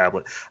Android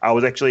tablet. I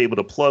was actually able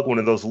to plug one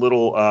of those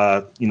little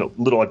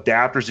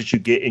adapters that you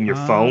get in your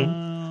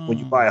phone when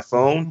you buy a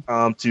phone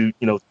to,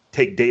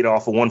 take data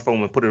off of one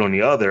phone and put it on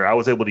the other. I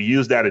was able to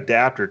use that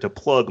adapter to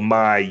plug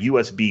my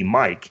USB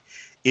mic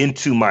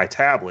into my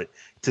tablet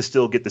to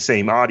still get the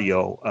same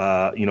audio,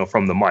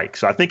 from the mic.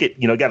 So I think it,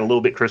 got a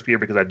little bit crispier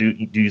because I do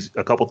use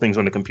a couple things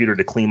on the computer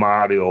to clean my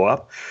audio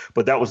up.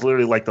 But that was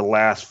literally like the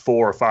last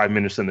 4 or 5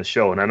 minutes in the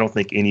show, and I don't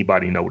think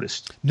anybody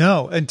noticed.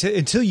 No,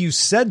 until you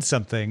said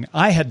something,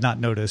 I had not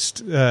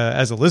noticed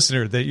as a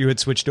listener that you had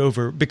switched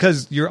over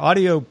because your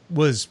audio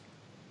was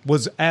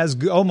was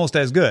almost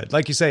as good.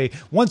 Like you say,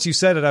 once you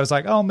said it, I was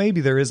like, oh,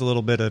 maybe there is a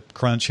little bit of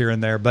crunch here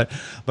and there, but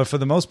for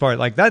the most part,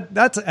 like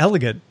that's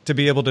elegant to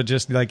be able to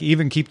just like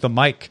even keep the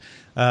mic,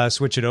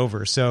 switch it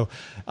over. So,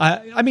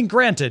 I mean,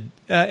 granted,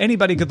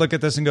 anybody could look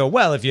at this and go,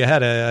 well, if you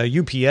had a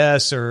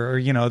UPS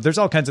or there's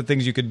all kinds of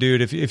things you could do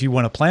if you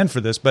want to plan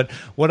for this. But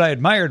what I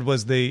admired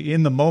was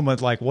in the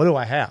moment, like, what do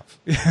I have?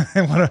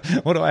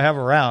 what do I have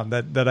around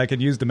that I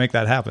could use to make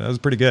that happen? That was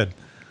pretty good.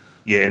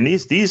 Yeah, and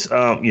these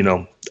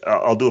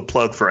I'll do a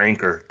plug for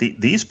Anchor.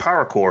 These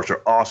power cores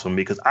are awesome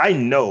because I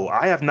know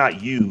I have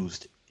not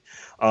used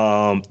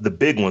the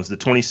big ones, the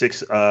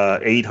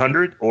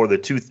 26,800 or the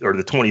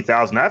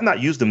 20,000. I have not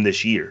used them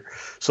this year.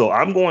 So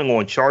I'm going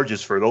on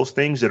charges for those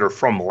things that are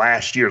from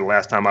last year, the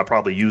last time I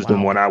probably used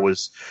them when I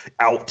was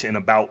out and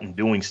about and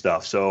doing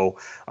stuff. So,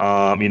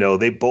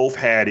 they both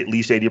had at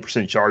least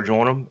 80% charge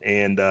on them,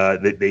 and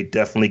they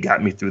definitely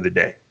got me through the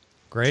day.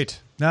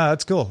 Great. No,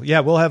 that's cool. Yeah,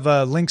 we'll have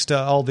links to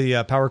all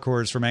the power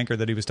cores from Anchor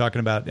that he was talking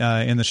about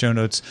in the show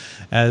notes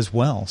as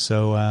well.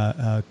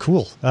 So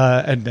cool.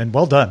 And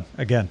well done.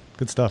 Again,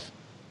 good stuff.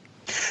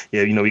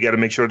 Yeah, we got to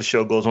make sure the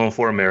show goes on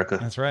for America.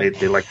 That's right.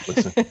 They like to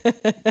listen.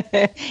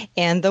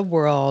 And the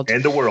world.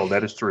 And the world.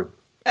 That is true.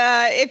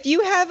 If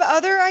you have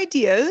other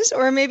ideas,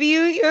 or maybe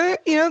you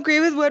agree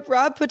with what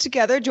Rob put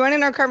together, join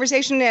in our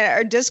conversation at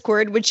our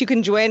Discord, which you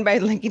can join by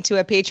linking to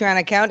a Patreon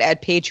account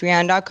at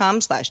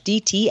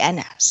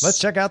patreon.com/DTNS. Let's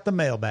check out the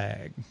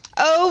mailbag.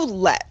 Oh,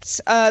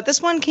 let's.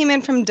 This one came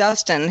in from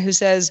Dustin, who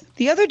says,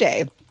 the other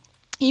day,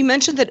 you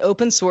mentioned that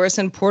open source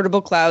and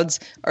portable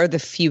clouds are the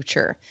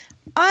future.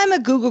 I'm a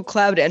Google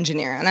Cloud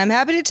engineer, and I'm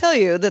happy to tell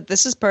you that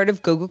this is part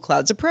of Google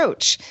Cloud's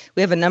approach.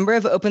 We have a number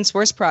of open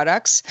source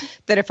products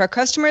that if our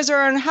customers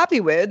are unhappy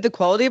with the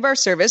quality of our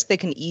service, they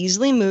can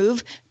easily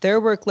move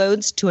their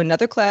workloads to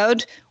another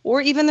cloud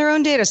or even their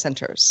own data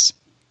centers.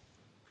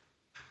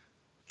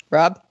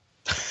 Rob?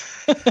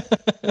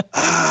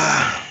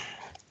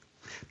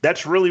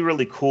 That's really,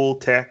 really cool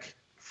tech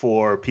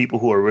for people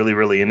who are really,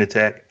 really into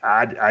tech.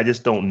 I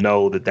just don't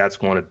know that that's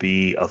going to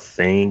be a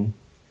thing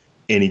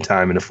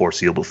anytime in the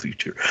foreseeable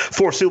future.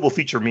 Foreseeable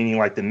future meaning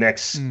like the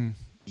next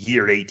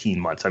year to 18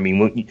 months. I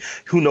mean,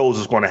 who knows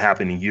what's going to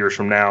happen in years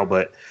from now,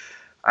 but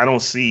I don't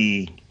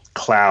see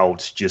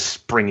clouds just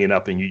springing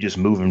up and you just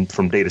moving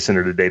from data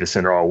center to data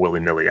center all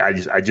willy-nilly. I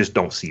just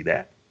don't see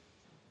that.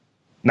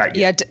 Not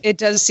yet. Yeah,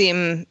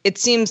 it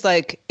seems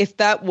like if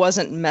that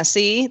wasn't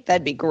messy,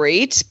 that'd be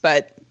great,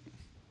 but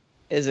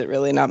is it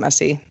really not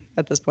messy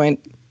at this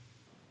point?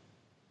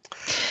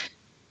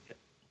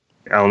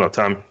 I don't know,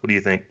 Tom. What do you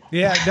think?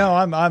 Yeah, no,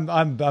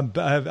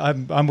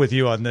 I'm with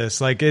you on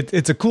this. Like,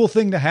 it's a cool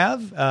thing to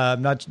have.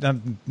 I'm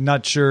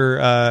not sure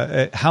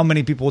how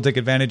many people will take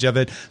advantage of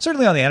it.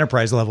 Certainly on the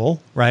enterprise level,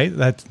 right?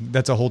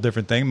 That's a whole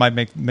different thing. Might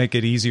make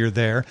it easier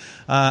there.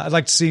 I'd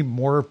like to see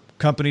more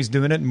companies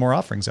doing it and more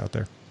offerings out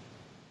there.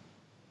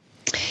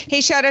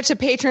 Hey, shout out to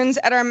patrons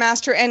at our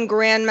master and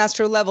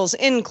grandmaster levels,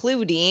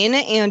 including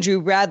Andrew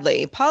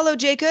Radley, Paulo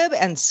Jacob,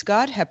 and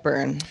Scott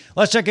Hepburn.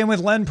 Let's check in with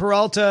Len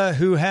Peralta,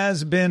 who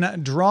has been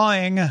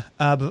drawing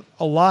a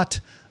lot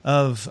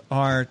of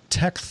our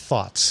tech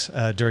thoughts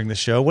during the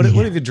show. What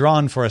have you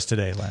drawn for us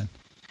today, Len?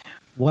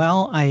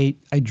 Well, I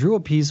drew a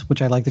piece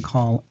which I like to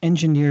call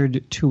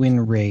Engineered to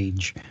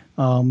Enrage.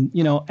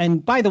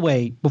 And by the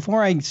way,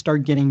 before I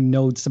start getting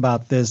notes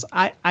about this,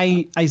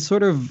 I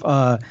sort of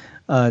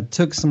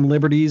took some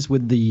liberties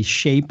with the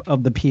shape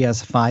of the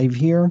PS5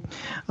 here.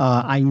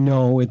 I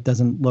know it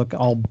doesn't look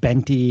all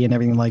benty and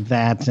everything like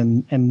that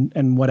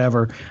and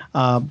whatever,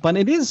 but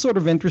it is sort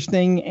of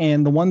interesting.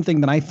 And the one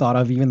thing that I thought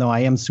of, even though I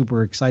am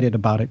super excited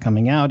about it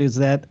coming out, is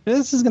that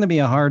this is going to be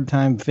a hard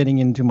time fitting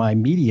into my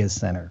media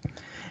center.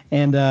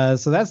 And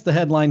so that's the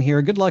headline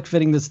here. Good luck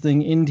fitting this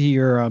thing into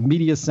your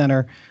media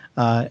center.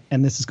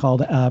 And this is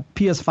called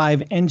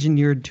PS5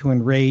 Engineered to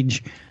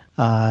Enrage.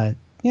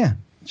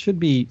 It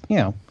should be,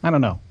 I don't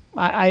know.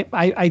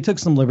 I took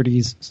some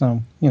liberties, so,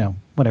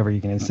 whatever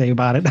you can say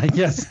about it, I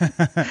guess.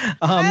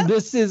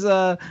 This is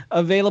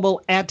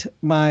available at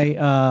my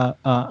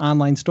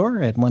online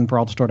store at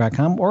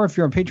lenperaltastore.com, or if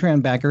you're a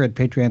Patreon backer at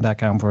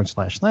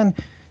patreon.com/Len,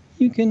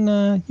 you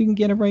can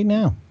get it right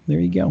now. There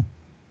you go.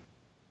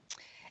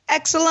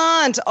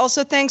 Excellent.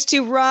 Also, thanks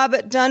to Rob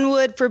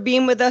Dunwood for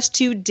being with us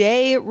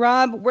today.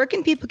 Rob, where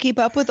can people keep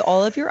up with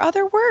all of your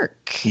other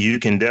work? You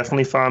can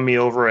definitely find me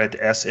over at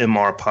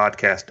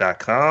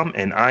smrpodcast.com,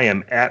 and I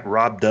am at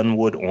Rob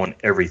Dunwood on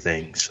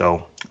everything.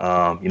 So,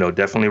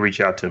 definitely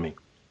reach out to me.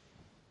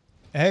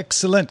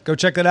 Excellent. Go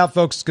check that out,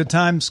 folks. Good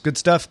times, good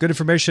stuff, good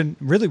information.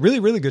 Really,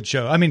 really, really good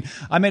show. I mean,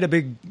 I made a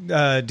big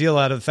deal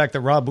out of the fact that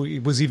Rob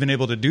was even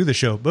able to do the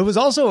show, but it was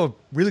also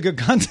really good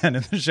content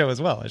in the show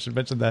as well. I should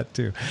mention that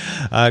too.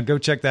 Go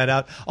check that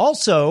out.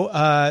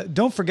 Also,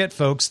 don't forget,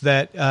 folks,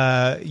 that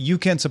you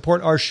can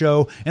support our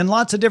show in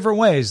lots of different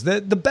ways.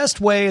 The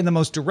best way and the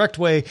most direct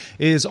way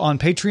is on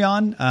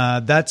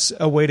Patreon. That's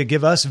a way to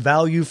give us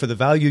value for the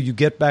value you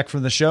get back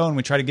from the show, and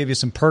we try to give you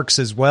some perks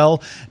as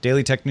well.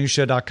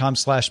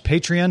 dailytechnews.com/Patreon.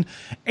 Patreon.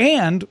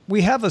 And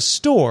we have a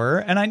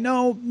store, and I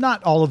know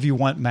not all of you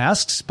want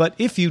masks, but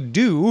if you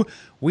do,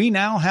 we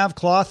now have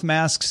cloth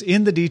masks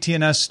in the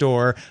DTNS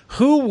store.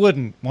 Who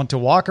wouldn't want to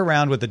walk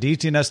around with the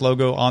DTNS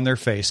logo on their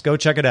face? Go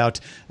check it out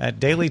at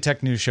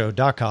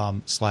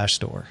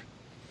dailytechnewsshow.com/store.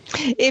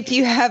 If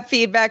you have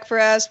feedback for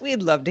us,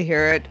 we'd love to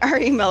hear it. Our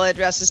email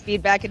address is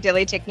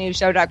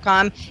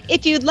feedback@dailytechnewsshow.com.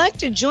 If you'd like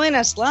to join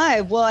us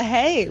live, well,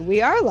 hey,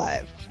 we are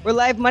live. We're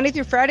live Monday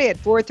through Friday at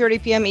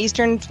 4:30 p.m.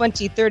 Eastern,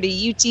 2030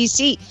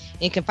 UTC.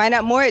 You can find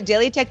out more at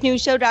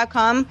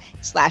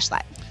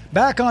dailytechnewsshow.com/live.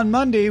 Back on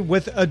Monday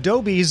with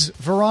Adobe's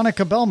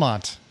Veronica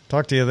Belmont.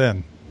 Talk to you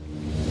then.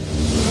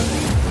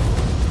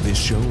 This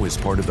show is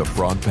part of the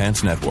Frog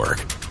Pants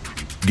Network.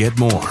 Get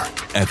more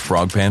at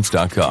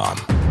frogpants.com.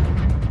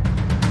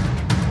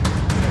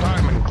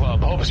 Diamond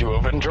Club hopes you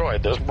have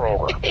enjoyed this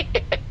program.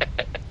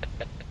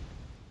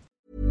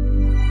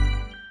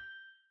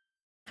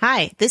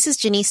 Hi, this is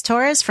Janice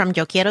Torres from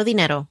Yo Quiero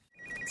Dinero.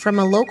 From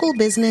a local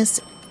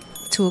business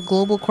to a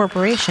global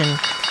corporation,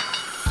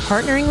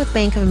 partnering with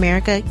Bank of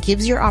America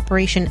gives your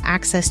operation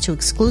access to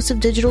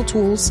exclusive digital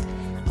tools,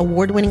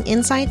 award-winning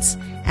insights,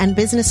 and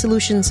business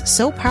solutions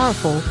so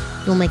powerful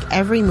you'll make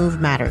every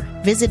move matter.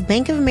 Visit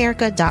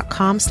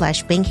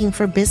bankofamerica.com/banking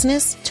for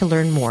business to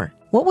learn more.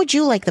 What would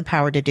you like the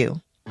power to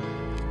do?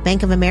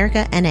 Bank of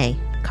America, N.A.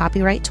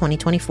 Copyright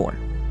 2024.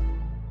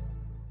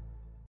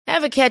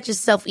 Ever catch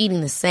yourself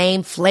eating the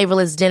same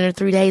flavorless dinner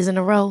 3 days in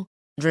a row?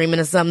 Dreaming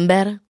of something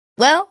better?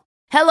 Well,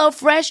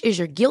 HelloFresh is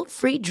your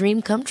guilt-free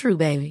dream come true,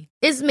 baby.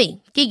 It's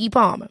me, Keke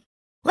Palmer.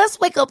 Let's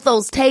wake up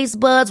those taste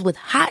buds with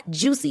hot,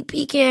 juicy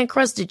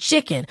pecan-crusted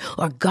chicken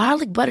or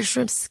garlic butter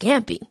shrimp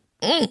scampi.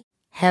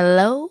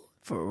 Hello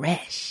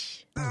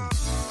Fresh.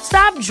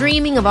 Stop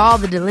dreaming of all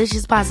the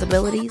delicious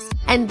possibilities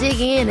and dig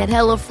in at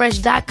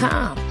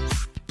HelloFresh.com.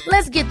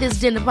 Let's get this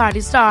dinner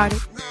party started.